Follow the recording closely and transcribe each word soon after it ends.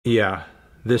Yeah,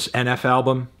 this NF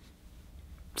album,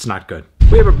 it's not good.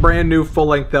 We have a brand new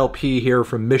full-length LP here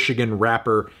from Michigan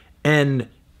rapper NF.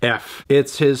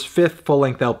 It's his 5th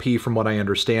full-length LP, from what I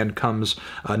understand, comes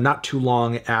not too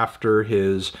long after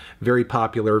his very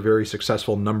popular, very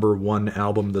successful #1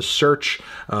 album, The Search.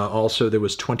 Also, there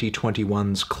was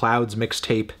 2021's Clouds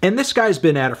mixtape. And this guy's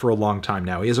been at it for a long time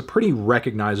now. He has a pretty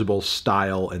recognizable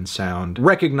style and sound.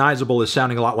 Recognizable is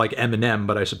sounding a lot like Eminem,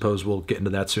 but I suppose we'll get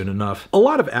into that soon enough. A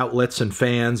lot of outlets and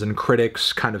fans and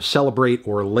critics kind of celebrate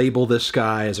or label this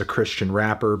guy as a Christian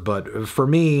rapper, but for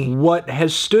me, what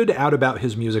has stood out about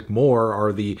his music more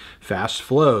are the fast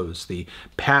flows, the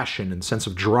passion and sense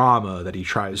of drama that he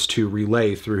tries to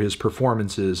relay through his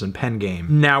performances and pen game.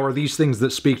 Now, are these things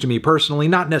that speak to me personally?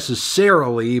 Not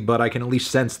necessarily, but I can at least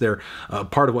sense they're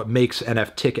part of what makes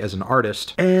NF tick as an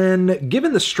artist. And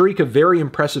given the streak of very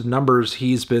impressive numbers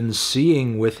he's been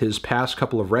seeing with his past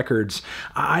couple of records,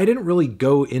 I didn't really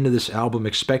go into this album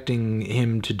expecting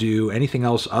him to do anything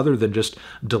else other than just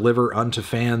deliver unto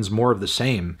fans more of the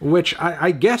same, which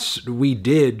I guess we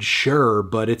did, sure,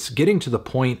 but it's getting to the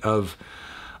point of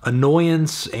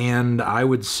annoyance and I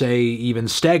would say even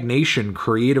stagnation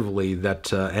creatively that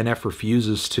NF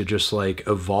refuses to just like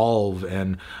evolve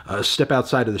and step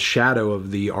outside of the shadow of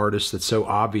the artists that so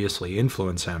obviously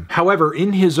influence him. However,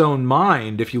 in his own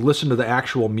mind, if you listen to the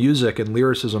actual music and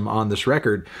lyricism on this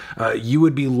record, you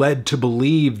would be led to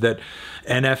believe that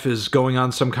NF is going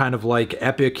on some kind of like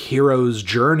epic hero's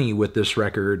journey with this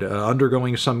record,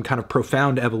 undergoing some kind of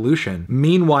profound evolution.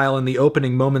 Meanwhile, in the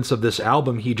opening moments of this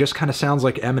album, he just kind of sounds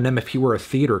like Eminem if he were a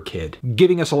theater kid,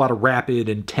 giving us a lot of rapid,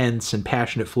 intense, and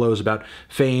passionate flows about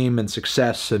fame and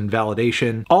success and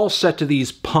validation, all set to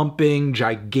these pumping,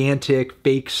 gigantic,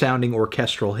 fake-sounding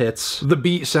orchestral hits. The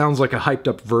beat sounds like a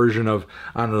hyped-up version of,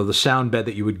 I don't know, the sound bed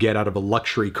that you would get out of a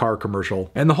luxury car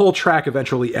commercial. And the whole track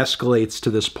eventually escalates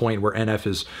to this point where NF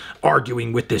is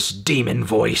arguing with this demon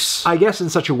voice. I guess in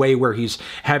such a way where he's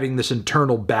having this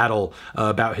internal battle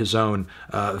about his own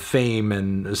fame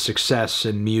and success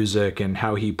in music and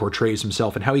how he portrays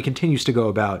himself and how he continues to go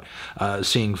about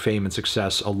seeing fame and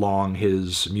success along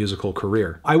his musical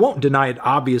career. I won't deny it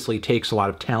obviously takes a lot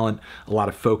of talent, a lot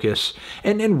of focus,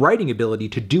 and writing ability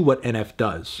to do what NF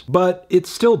does, but it's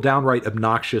still downright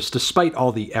obnoxious despite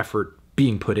all the effort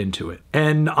being put into it,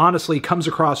 and honestly comes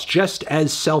across just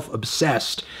as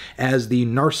self-obsessed as the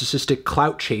narcissistic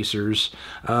clout chasers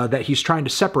that he's trying to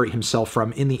separate himself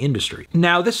from in the industry.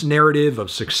 Now, this narrative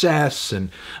of success and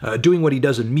doing what he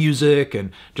does in music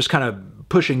and just kind of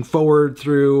pushing forward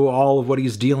through all of what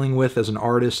he's dealing with as an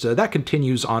artist, that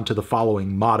continues on to the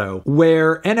following motto,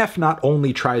 where NF not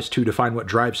only tries to define what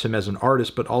drives him as an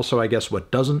artist, but also, I guess,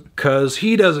 what doesn't. Because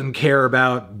he doesn't care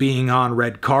about being on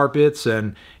red carpets,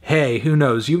 and hey, who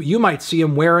knows, you might see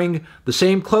him wearing the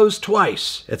same clothes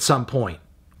twice at some point.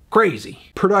 Crazy.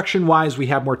 Production-wise, we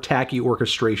have more tacky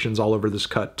orchestrations all over this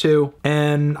cut too,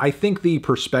 and I think the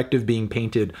perspective being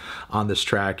painted on this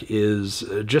track is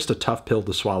just a tough pill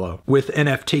to swallow, with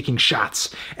NF taking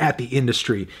shots at the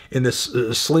industry in this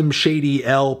Slim Shady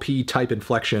LP type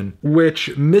inflection,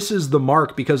 which misses the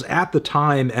mark because at the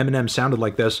time Eminem sounded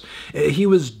like this, he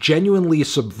was genuinely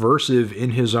subversive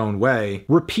in his own way,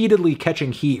 repeatedly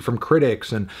catching heat from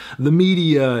critics and the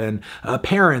media and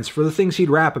parents for the things he'd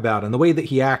rap about and the way that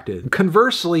he acted.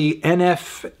 Conversely,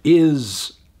 NF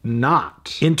is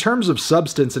not. In terms of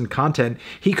substance and content,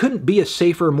 he couldn't be a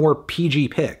safer, more PG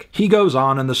pick. He goes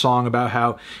on in the song about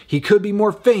how he could be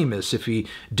more famous if he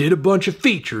did a bunch of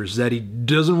features that he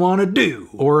doesn't want to do,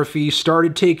 or if he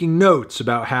started taking notes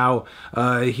about how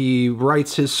he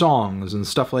writes his songs and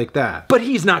stuff like that. But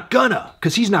he's not gonna,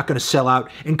 because he's not gonna sell out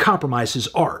and compromise his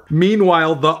art.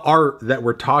 Meanwhile, the art that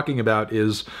we're talking about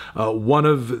is one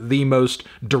of the most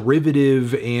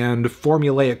derivative and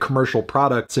formulaic commercial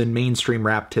products in mainstream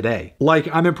rap today.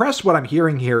 Like, I'm impressed what I'm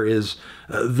hearing here is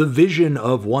the vision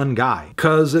of one guy,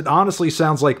 because it honestly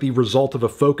sounds like the result of a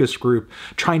focus group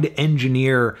trying to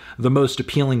engineer the most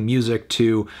appealing music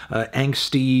to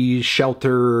angsty,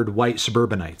 sheltered, white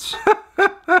suburbanites.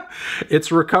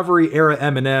 It's recovery era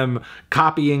Eminem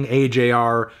copying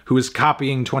AJR, who is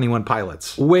copying 21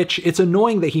 Pilots. Which, it's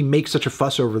annoying that he makes such a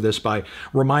fuss over this by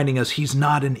reminding us he's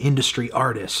not an industry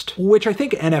artist. Which I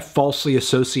think NF falsely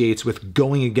associates with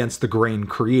going against the grain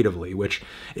creatively, which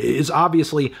is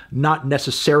obviously not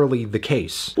necessarily the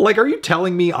case. Like, are you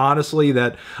telling me honestly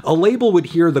that a label would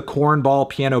hear the cornball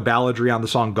piano balladry on the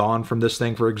song Gone from this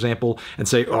thing, for example, and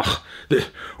say, ugh,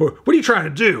 what are you trying to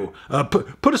do?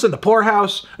 Put us in the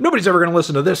poorhouse? Nobody's ever gonna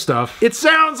listen to this stuff. It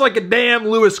sounds like a damn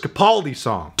Louis Capaldi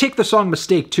song. Take the song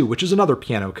Mistake 2, which is another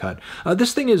piano cut.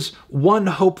 This thing is one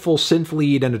hopeful synth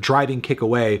lead and a driving kick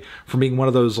away from being one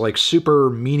of those like super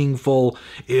meaningful,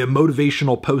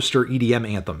 motivational poster EDM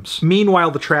anthems. Meanwhile,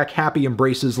 the track Happy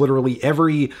embraces literally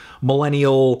every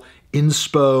millennial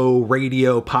inspo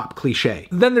radio pop cliche.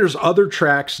 Then there's other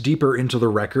tracks deeper into the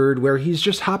record where he's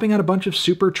just hopping on a bunch of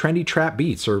super trendy trap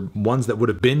beats, or ones that would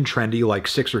have been trendy like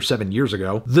 6 or 7 years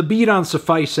ago. The beat on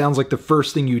Suffice sounds like the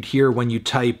first thing you'd hear when you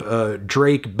type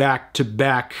Drake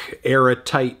back-to-back era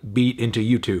tight beat into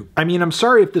YouTube. I mean, I'm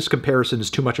sorry if this comparison is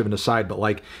too much of an aside, but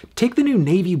like, take the new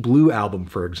Navy Blue album,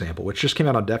 for example, which just came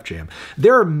out on Def Jam.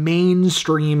 There are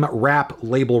mainstream rap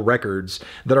label records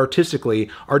that artistically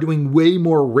are doing way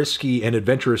more risky and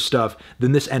adventurous stuff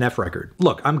than this NF record.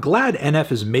 Look, I'm glad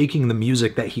NF is making the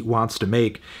music that he wants to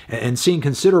make and seeing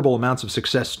considerable amounts of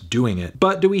success doing it.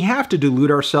 But do we have to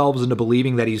delude ourselves into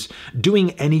believing that he's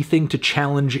doing anything to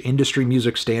challenge industry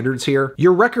music standards here?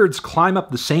 Your records climb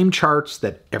up the same charts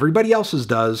that everybody else's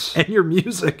does, and your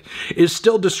music is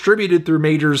still distributed through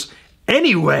majors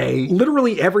anyway.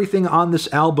 Literally everything on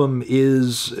this album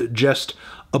is just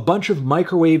a bunch of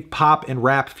microwave pop and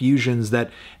rap fusions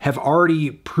that have already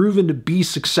proven to be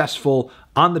successful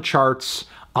on the charts,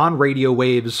 on radio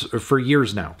waves for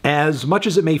years now. As much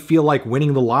as it may feel like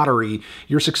winning the lottery,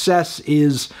 your success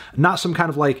is not some kind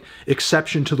of like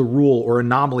exception to the rule or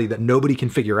anomaly that nobody can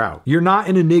figure out. You're not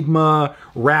an enigma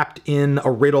wrapped in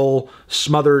a riddle,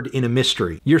 smothered in a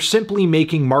mystery. You're simply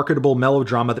making marketable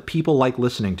melodrama that people like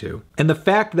listening to. And the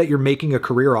fact that you're making a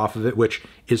career off of it, which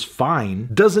is fine,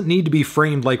 doesn't need to be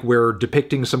framed like we're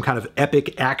depicting some kind of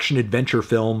epic action-adventure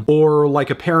film or like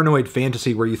a paranoid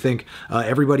fantasy where you think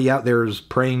everybody out there is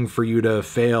praying for you to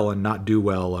fail and not do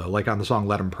well, like on the song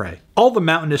Let 'Em Pray. All the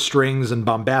mountainous strings and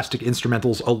bombastic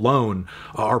instrumentals alone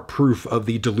are proof of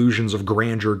the delusions of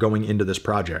grandeur going into this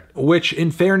project, which in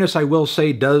fairness I will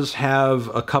say does have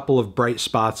a couple of bright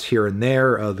spots here and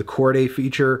there. The Corday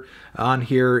feature on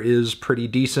here is pretty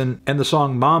decent, and the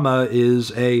song Mama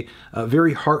is a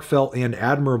very heartfelt and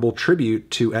admirable tribute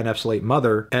to NF's late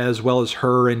mother, as well as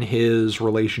her and his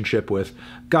relationship with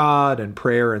God and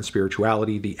prayer and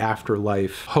spirituality, the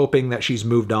afterlife, hoping that she's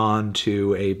moved on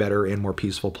to a better and more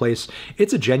peaceful place.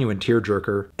 It's a genuine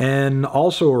tearjerker, and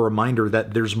also a reminder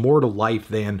that there's more to life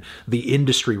than the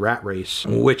industry rat race,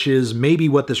 which is maybe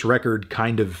what this record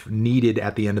kind of needed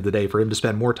at the end of the day, for him to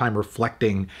spend more time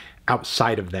reflecting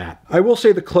outside of that. I will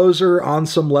say the closer on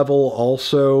some level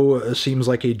also seems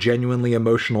like a genuinely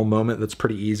emotional moment that's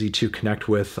pretty easy to connect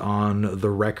with on the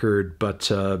record, but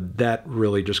that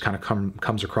really just kind of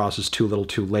comes across as too little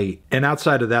too late. And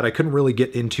outside of that, I couldn't really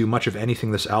get into much of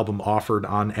anything this album offered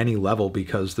on any level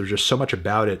because there's just so much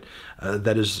about it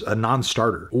that is a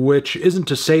non-starter, which isn't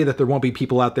to say that there won't be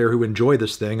people out there who enjoy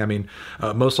this thing. I mean,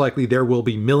 most likely there will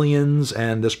be millions,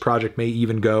 and this project may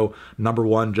even go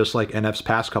 #1 just like NF's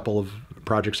past couple of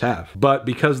projects have. But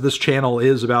because this channel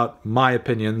is about my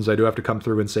opinions, I do have to come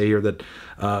through and say here that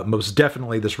most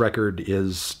definitely this record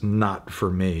is not for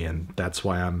me, and that's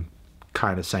why I'm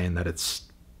kind of saying that it's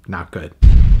not good.